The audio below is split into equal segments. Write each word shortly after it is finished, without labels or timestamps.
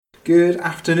Good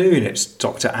afternoon, it's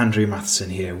Dr. Andrew Matheson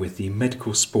here with the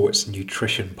Medical Sports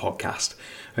Nutrition Podcast.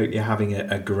 Hope you're having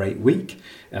a great week.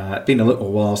 It's been a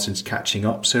little while since catching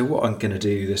up, so what I'm going to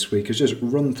do this week is just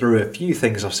run through a few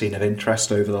things I've seen of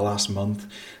interest over the last month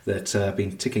that have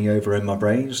been ticking over in my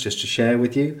brains just to share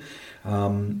with you.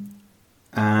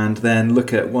 And then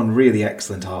look at one really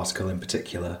excellent article in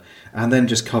particular, and then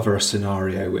just cover a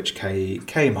scenario which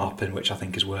came up and which I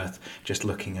think is worth just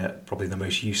looking at, probably the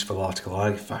most useful article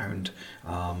I've found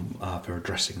for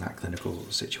addressing that clinical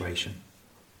situation.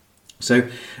 So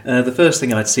the first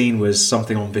thing I'd seen was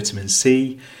something on vitamin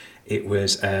C. It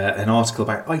was an article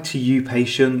about ITU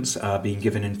patients being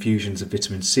given infusions of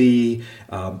vitamin C,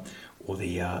 or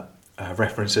the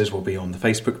references will be on the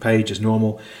Facebook page as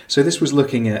normal. So this was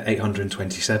looking at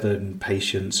 827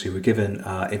 patients who were given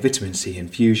a vitamin C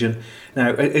infusion.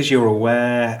 Now, as you're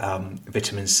aware,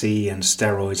 vitamin C and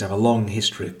steroids have a long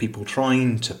history of people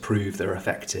trying to prove they're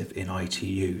effective in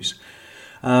ITUs.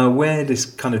 Where this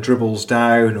kind of dribbles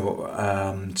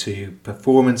down to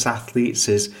performance athletes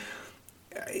is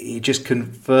it just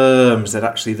confirms that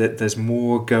actually that there's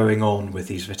more going on with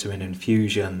these vitamin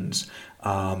infusions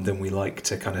than we like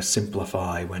to kind of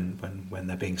simplify when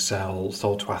they're being sold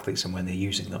to athletes and when they're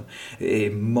using them. A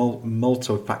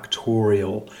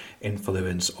multifactorial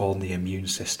influence on the immune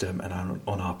system and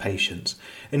on our patients.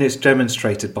 And it's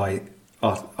demonstrated by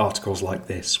articles like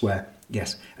this where,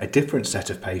 yes, a different set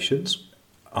of patients,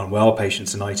 unwell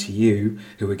patients in ITU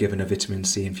who were given a vitamin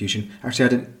C infusion, actually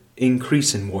had an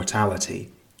increase in mortality.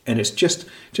 And it's just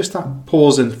that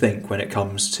pause and think when it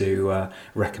comes to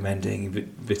recommending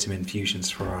vitamin infusions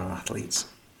for our athletes.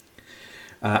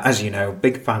 As you know,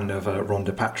 big fan of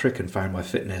Rhonda Patrick and Found My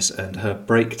Fitness, and her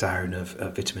breakdown of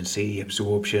vitamin C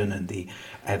absorption and the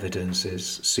evidence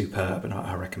is superb, and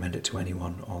I recommend it to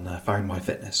anyone on Found My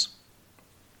Fitness.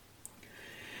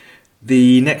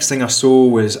 The next thing I saw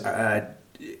was,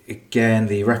 again,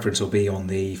 the reference will be on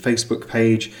the Facebook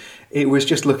page. It was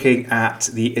just looking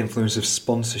at the influence of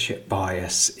sponsorship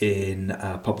bias in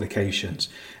publications,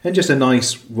 and just a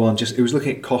nice one. It was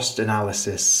looking at cost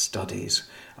analysis studies,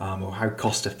 or how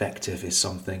cost effective is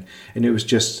something, and it was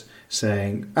just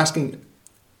asking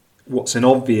what's an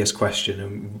obvious question,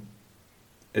 and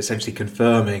essentially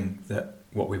confirming that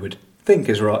what we would think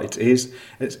is right is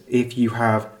if you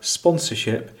have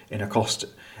sponsorship in a cost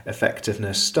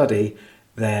effectiveness study,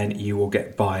 then you will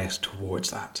get bias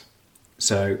towards that.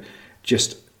 So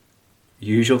just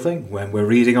usual thing, when we're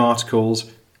reading articles,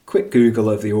 quick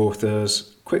Google of the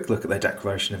authors, quick look at their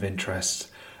declaration of interest.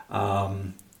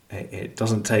 It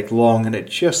doesn't take long, and it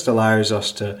just allows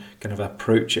us to kind of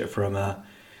approach it from a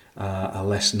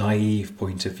less naive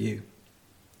point of view.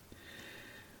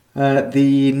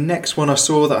 The next one I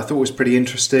saw that I thought was pretty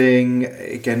interesting,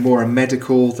 again more a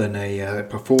medical than a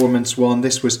performance one.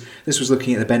 This was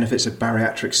looking at the benefits of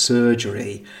bariatric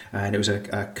surgery, and it was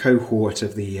a cohort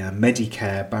of the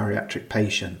Medicare bariatric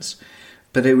patients.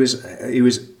 But it was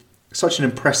such an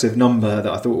impressive number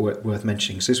that I thought worth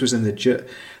mentioning. So this was in the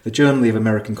Journal of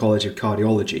American College of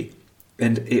Cardiology,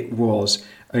 and it was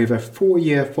over a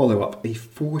 4-year follow-up, a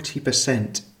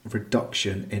 40%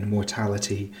 reduction in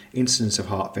mortality, incidence of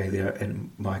heart failure and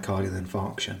myocardial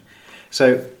infarction.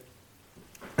 So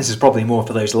this is probably more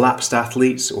for those lapsed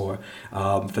athletes, or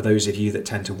for those of you that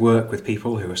tend to work with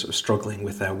people who are sort of struggling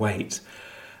with their weight.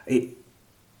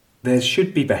 There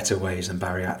should be better ways than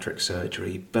bariatric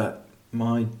surgery, but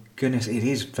my goodness, it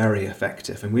is very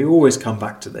effective. And we always come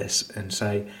back to this and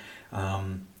say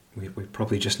we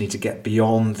probably just need to get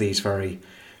beyond these very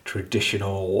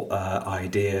traditional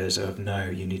ideas of no,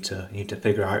 you need to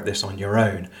figure out this on your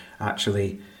own.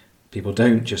 Actually, people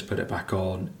don't just put it back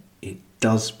on. It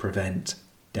does prevent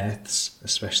deaths,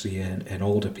 especially in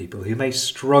older people who may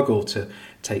struggle to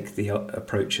take the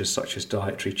approaches such as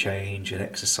dietary change and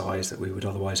exercise that we would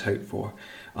otherwise hope for.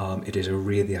 It is a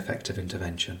really effective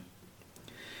intervention.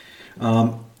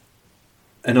 Another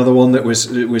one that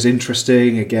was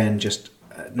interesting, again, just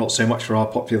not so much for our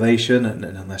population, and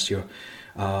unless you're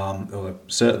or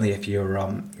certainly if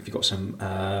you've got some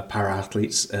para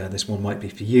athletes, this one might be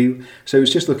for you. So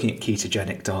it's just looking at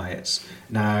ketogenic diets.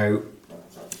 Now,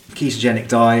 ketogenic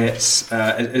diets,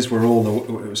 as we're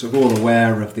all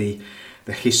aware of the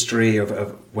history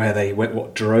of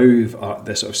what drove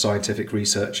the sort of scientific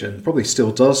research, and probably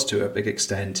still does to a big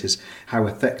extent, is how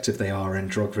effective they are in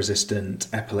drug-resistant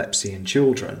epilepsy in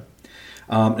children.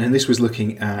 And this was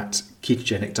looking at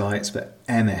ketogenic diets for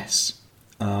MS.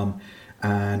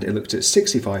 And it looked at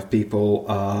 65 people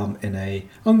in a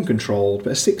uncontrolled but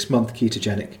a 6-month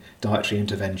ketogenic dietary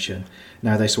intervention.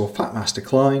 Now they saw fat mass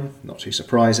decline, not too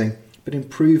surprising, but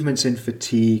improvements in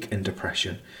fatigue and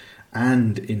depression.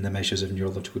 and in the measures of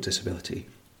neurological disability.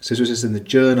 So this was in the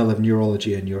Journal of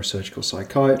Neurology and Neurosurgical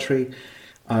Psychiatry,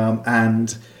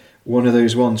 and one of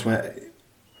those ones where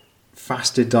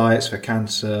fasted diets for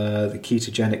cancer, the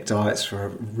ketogenic diets for a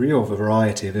real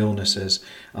variety of illnesses.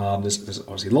 There's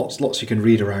obviously lots you can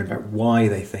read around about why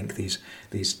they think these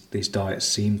diets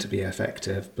seem to be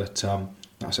effective, but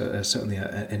that's certainly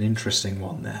an interesting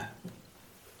one there.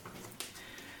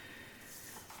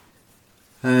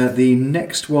 The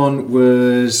next one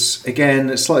was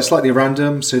again slightly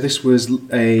random. So this was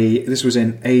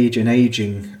in Age and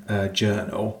Aging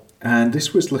journal. And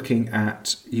this was looking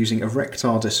at using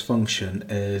erectile dysfunction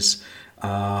as a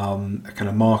kind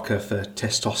of marker for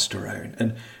testosterone.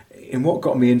 And in what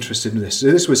got me interested in this,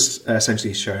 so this was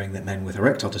essentially showing that men with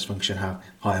erectile dysfunction have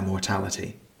higher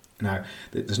mortality. Now,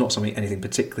 there's not anything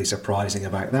particularly surprising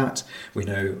about that. We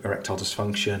know erectile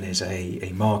dysfunction is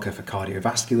a marker for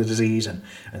cardiovascular disease, and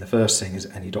the first thing is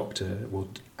any doctor will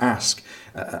ask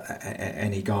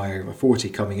any guy over 40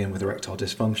 coming in with erectile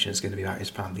dysfunction is going to be about his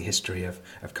family history of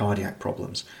cardiac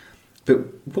problems. But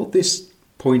what this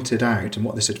pointed out and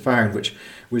what this had found, which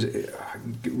was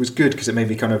good because it made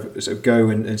me kind of sort of go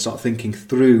and start thinking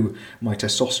through my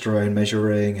testosterone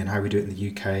measuring and how we do it in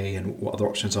the UK and what other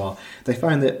options are. They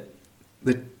found that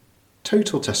the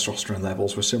total testosterone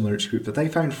levels were similar to each group, but they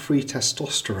found free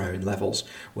testosterone levels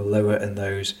were lower in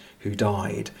those who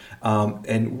died.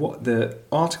 And what the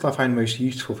article I found most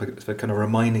useful for kind of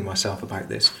reminding myself about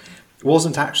this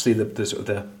wasn't actually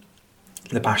the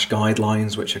BASH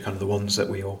guidelines, which are kind of the ones that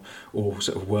we all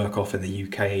sort of work off in the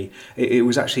UK. It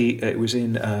was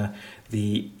in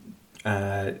the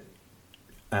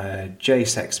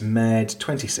JSEX Med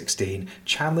 2016,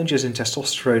 Challenges in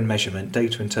Testosterone Measurement,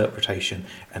 Data Interpretation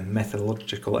and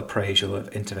Methodological Appraisal of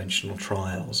Interventional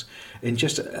Trials. In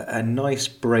just a nice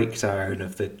breakdown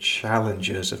of the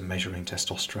challenges of measuring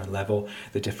testosterone level,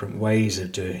 the different ways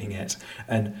of doing it,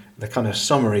 and the kind of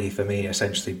summary for me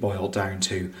essentially boiled down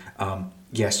to,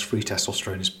 yes, free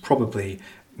testosterone is probably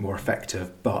more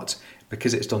effective, but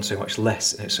because it's done so much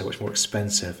less and it's so much more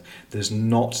expensive, there's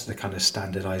not the kind of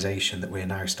standardization that we're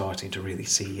now starting to really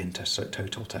see in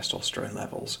total testosterone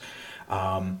levels.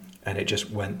 And it just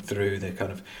went through the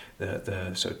kind of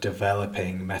the sort of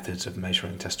developing methods of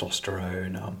measuring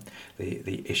testosterone,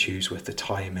 the issues with the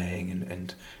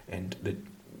timing and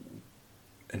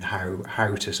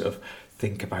how to sort of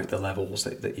think about the levels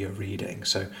that you're reading.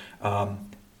 So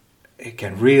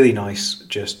again, really nice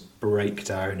just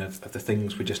breakdown of the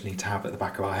things we just need to have at the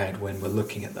back of our head when we're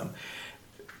looking at them.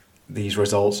 These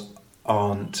results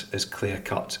aren't as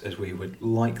clear-cut as we would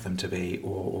like them to be,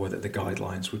 or that the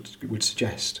guidelines would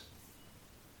suggest.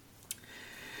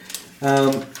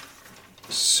 And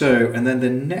then the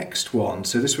next one,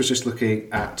 so this was just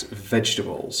looking at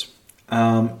vegetables.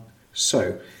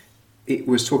 So it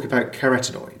was talking about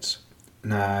carotenoids.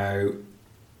 Now,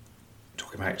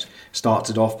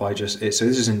 started off by so this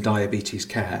is in diabetes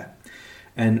care,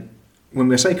 and when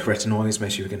we say carotenoids,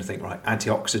 most of you are going to think, right,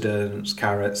 antioxidants,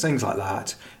 carrots, things like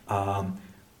that,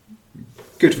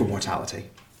 good for mortality.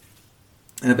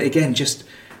 But again, just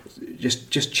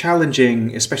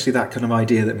challenging, especially that kind of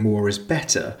idea that more is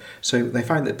better. So they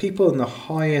found that people in the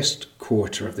highest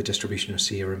quarter of the distribution of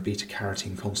serum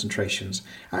beta-carotene concentrations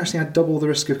actually had double the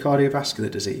risk of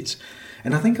cardiovascular disease.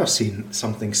 And I think I've seen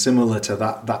something similar to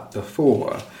that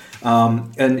before.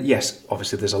 And yes,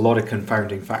 obviously there's a lot of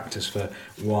confounding factors for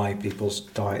why people's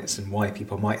diets and why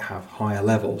people might have higher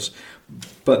levels.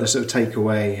 But the sort of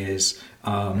takeaway is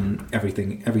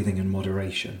everything in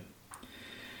moderation.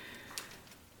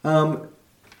 The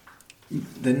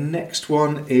next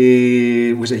one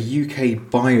was a UK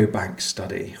Biobank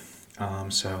study.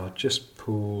 So I'll just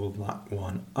pull that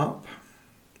one up.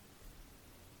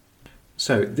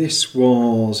 So this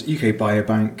was UK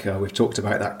Biobank. We've talked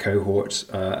about that cohort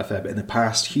a fair bit in the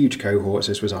past. Huge cohorts.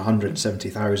 This was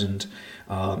 170,000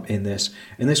 in this.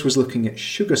 And this was looking at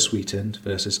sugar sweetened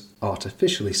versus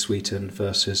artificially sweetened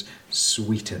versus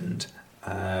sweetened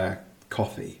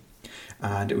coffee.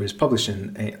 And it was published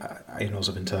in Annals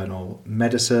of Internal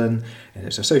Medicine, and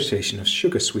it's association of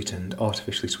sugar-sweetened,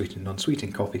 artificially sweetened,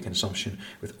 non-sweetened coffee consumption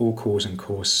with all-cause and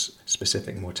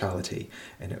cause-specific mortality.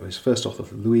 And it was first author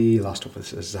with Louis, last author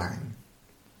with Zhang.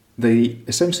 They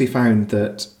essentially found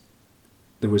that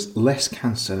there was less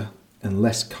cancer and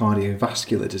less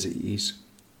cardiovascular disease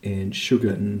in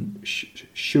sugared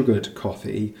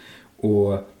coffee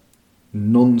or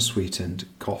non-sweetened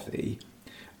coffee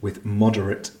with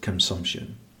moderate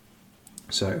consumption.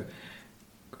 So,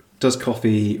 does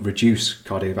coffee reduce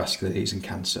cardiovascular disease and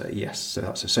cancer? Yes. So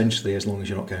that's essentially, as long as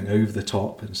you're not going over the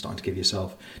top and starting to give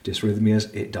yourself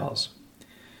dysrhythmias, it does.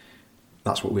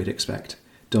 That's what we'd expect.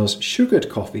 Does sugared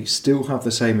coffee still have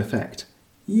the same effect?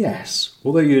 Yes,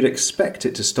 although you'd expect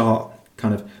it to start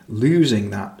kind of losing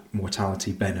that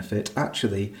mortality benefit,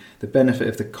 actually the benefit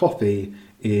of the coffee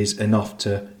is enough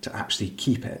to actually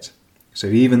keep it. So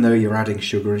even though you're adding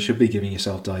sugar and should be giving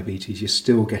yourself diabetes, you're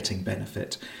still getting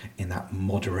benefit in that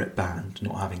moderate band,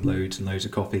 not having loads and loads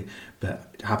of coffee,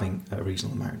 but having a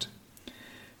reasonable amount.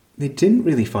 They didn't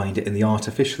really find it in the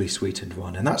artificially sweetened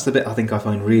one, and that's the bit I think I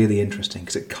find really interesting,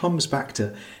 because it comes back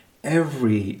to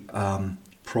every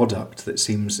product that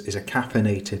is a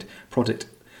caffeinated product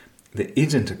that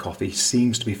isn't a coffee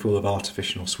seems to be full of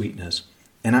artificial sweeteners.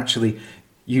 And actually,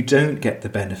 you don't get the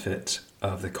benefit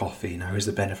of the coffee. Now, is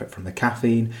the benefit from the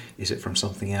caffeine? Is it from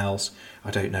something else?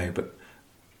 I don't know, but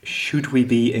should we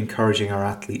be encouraging our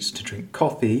athletes to drink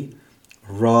coffee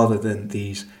rather than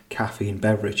these caffeine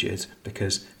beverages,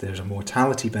 because there's a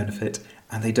mortality benefit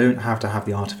and they don't have to have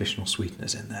the artificial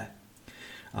sweeteners in there?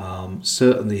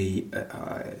 Certainly,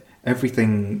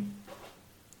 everything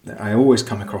that I always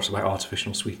come across about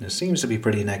artificial sweeteners seems to be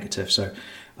pretty negative, so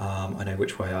I know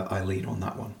which way I lean on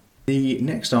that one. The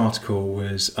next article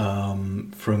was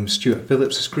from Stuart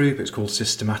Phillips' group. It's called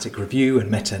Systematic Review and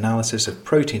Meta-Analysis of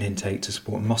Protein Intake to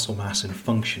Support Muscle Mass and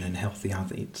Function in Healthy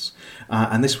Athletes.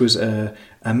 And this was a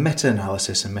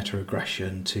meta-analysis and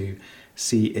meta-regression to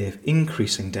see if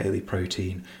increasing daily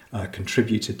protein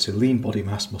contributed to lean body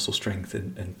mass, muscle strength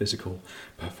and physical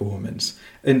performance.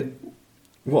 And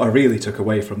what I really took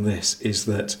away from this is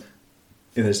that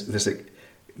there's a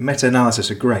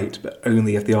meta-analysis are great, but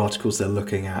only if the articles they're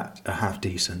looking at are half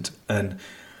decent. And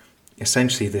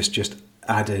essentially this just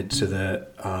added to the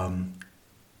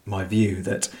my view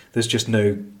that there's just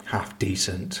no half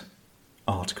decent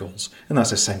articles. And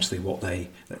that's essentially what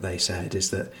they said,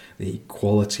 is that the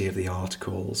quality of the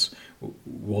articles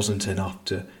wasn't enough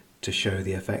to show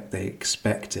the effect they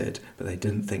expected, but they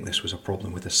didn't think this was a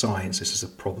problem with the science, this is a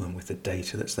problem with the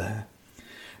data that's there.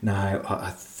 Now,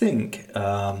 I think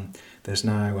there's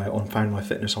now on Found My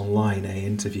Fitness Online a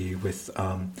interview with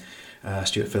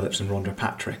Stuart Phillips and Rhonda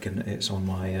Patrick, and it's on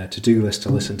my to-do list to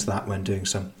listen to that when doing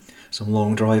some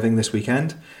long driving this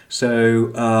weekend.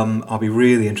 So I'll be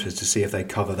really interested to see if they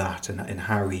cover that and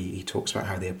how he talks about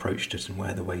how they approached it and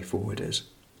where the way forward is.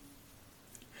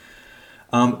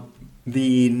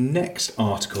 The next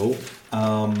article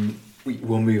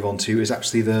we'll move on to is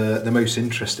actually the most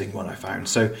interesting one I found.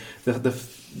 So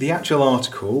the actual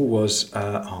article was,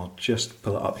 I'll just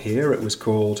pull it up here, it was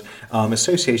called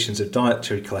Associations of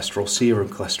Dietary Cholesterol, Serum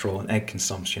Cholesterol and Egg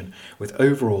Consumption with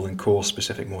Overall and Core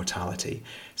Specific Mortality,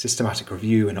 Systematic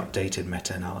Review and Updated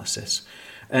Meta-Analysis.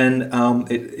 And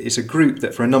it's a group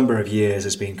that for a number of years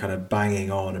has been kind of banging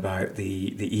on about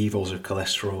the evils of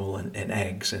cholesterol and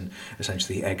eggs, and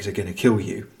essentially eggs are going to kill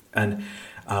you. And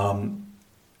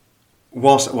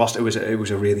whilst it was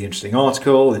a really interesting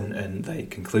article, and they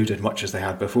concluded much as they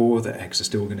had before that eggs are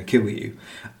still going to kill you,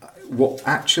 what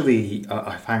actually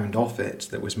I found off it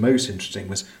that was most interesting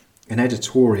was an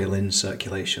editorial in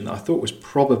circulation that I thought was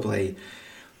probably...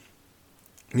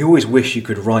 You always wish you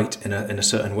could write in a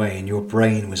certain way and your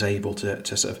brain was able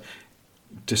to sort of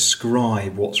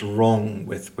describe what's wrong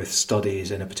with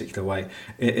studies in a particular way.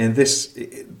 And this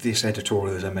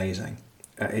editorial is amazing.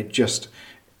 It just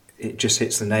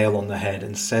hits the nail on the head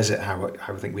and says it how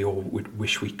I think we all would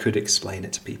wish we could explain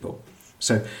it to people.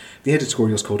 So the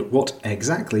editorial is called What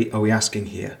Exactly Are We Asking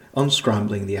Here?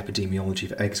 Unscrambling the Epidemiology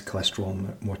of Eggs, Cholesterol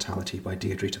and Mortality by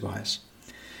Deirdre Tobias.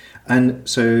 And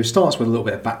so starts with a little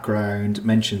bit of background,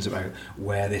 mentions about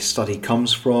where this study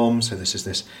comes from. So this is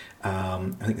this, I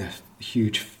think the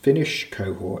huge Finnish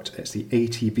cohort. It's the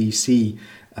ATBC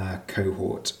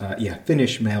cohort.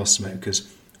 Finnish male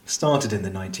smokers. Started in the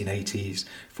 1980s,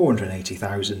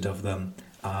 480,000 of them.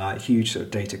 Huge sort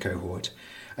of data cohort.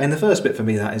 And the first bit for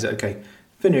me that is, okay,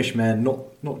 Finnish men,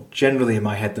 not generally in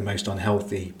my head the most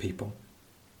unhealthy people.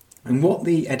 And what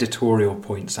the editorial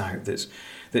points out that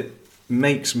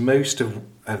makes most of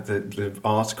the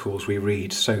articles we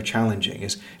read so challenging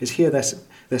is here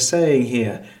they're saying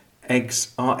here,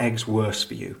 are eggs worse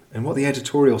for you? And what the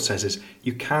editorial says is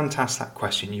you can't ask that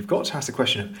question. You've got to ask the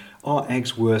question of, are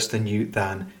eggs worse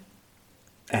than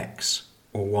X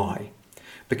or Y?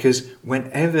 Because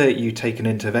whenever you take an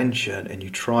intervention and you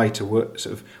try to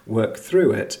work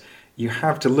through it, you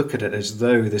have to look at it as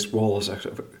though this was a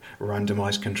sort of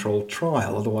randomized controlled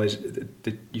trial. Otherwise,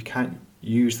 you can't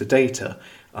use the data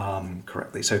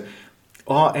correctly. So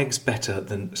are eggs better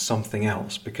than something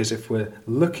else? Because if we're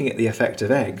looking at the effect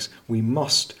of eggs, we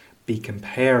must be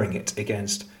comparing it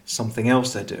against something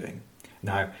else they're doing.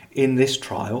 Now, in this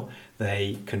trial,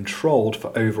 they controlled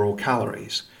for overall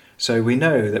calories. So we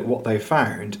know that what they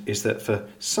found is that for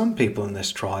some people in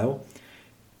this trial,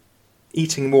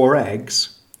 eating more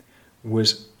eggs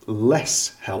was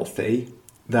less healthy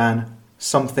than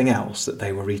something else that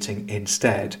they were eating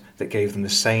instead that gave them the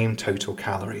same total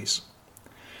calories.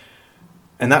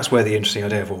 And that's where the interesting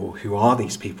idea of, well, who are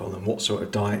these people and what sort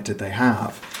of diet did they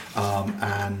have,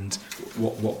 and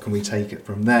what can we take it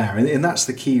from there? And that's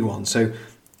the key one. So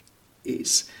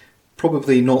it's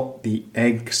probably not the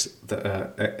eggs that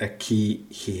are key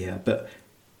here, but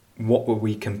what were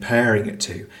we comparing it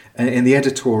to? And in the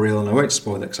editorial, and I won't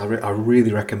spoil it because I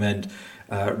really recommend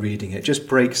reading it, just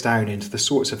breaks down into the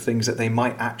sorts of things that they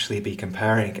might actually be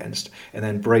comparing against, and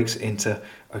then breaks into,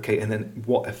 okay, and then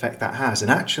what effect that has.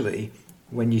 And actually,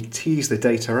 when you tease the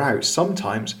data out,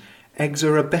 sometimes eggs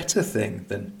are a better thing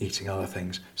than eating other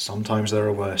things. Sometimes they're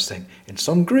a worse thing. In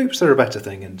some groups they're a better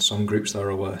thing, in some groups they're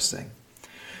a worse thing.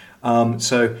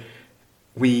 So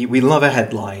we love a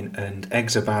headline, and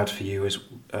eggs are bad for you is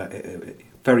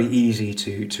very easy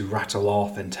to rattle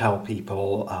off and tell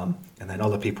people, and then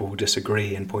other people will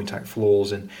disagree and point out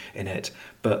flaws in it.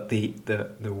 But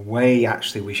the way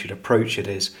actually we should approach it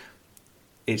is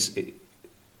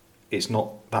that's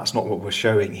not what we're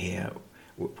showing here.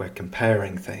 We're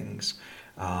comparing things,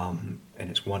 and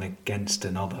it's one against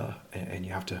another, and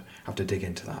you have to dig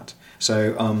into that.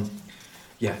 So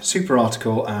super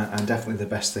article, and definitely the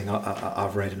best thing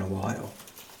I've read in a while.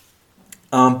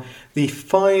 The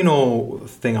final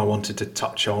thing I wanted to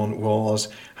touch on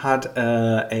had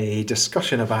a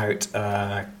discussion about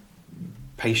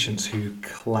patients who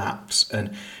collapse,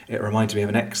 and it reminded me of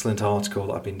an excellent article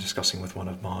that I've been discussing with one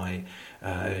of my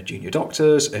junior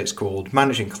doctors. It's called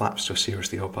Managing Collapse to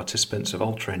Seriously Ill Participants of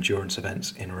Ultra Endurance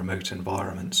Events in Remote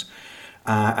Environments.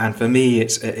 And for me,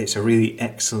 it's a really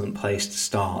excellent place to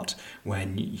start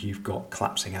when you've got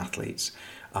collapsing athletes.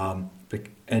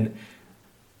 And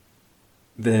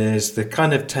there's the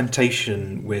kind of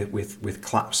temptation with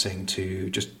collapsing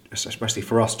to just, especially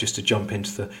for us, just to jump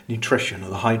into the nutrition or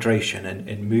the hydration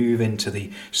and move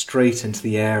straight into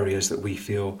the areas that we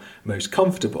feel most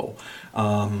comfortable.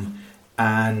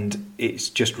 And it's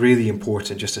just really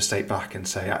important just to step back and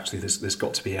say, actually, there's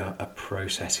got to be a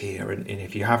process here. And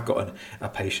if you have got a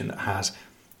patient that has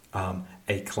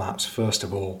a collapse, first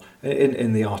of all,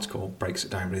 in the article breaks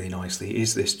it down really nicely.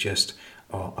 Is this just,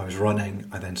 I was running,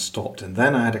 I then stopped, and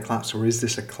then I had a collapse, or is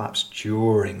this a collapse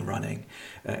during running?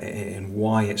 And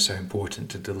why it's so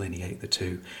important to delineate the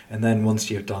two. And then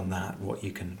once you've done that, what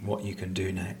you can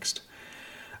do next.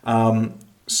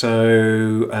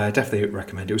 So definitely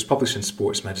recommend it. It was published in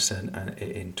Sports Medicine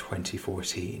in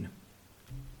 2014.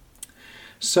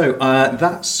 So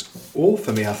that's all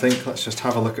for me, I think. Let's just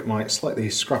have a look at my slightly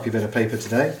scrappy bit of paper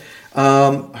today.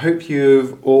 Hope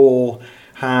you've all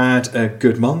had a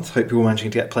good month. Hope you're all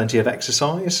managing to get plenty of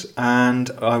exercise,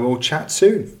 and I will chat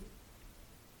soon.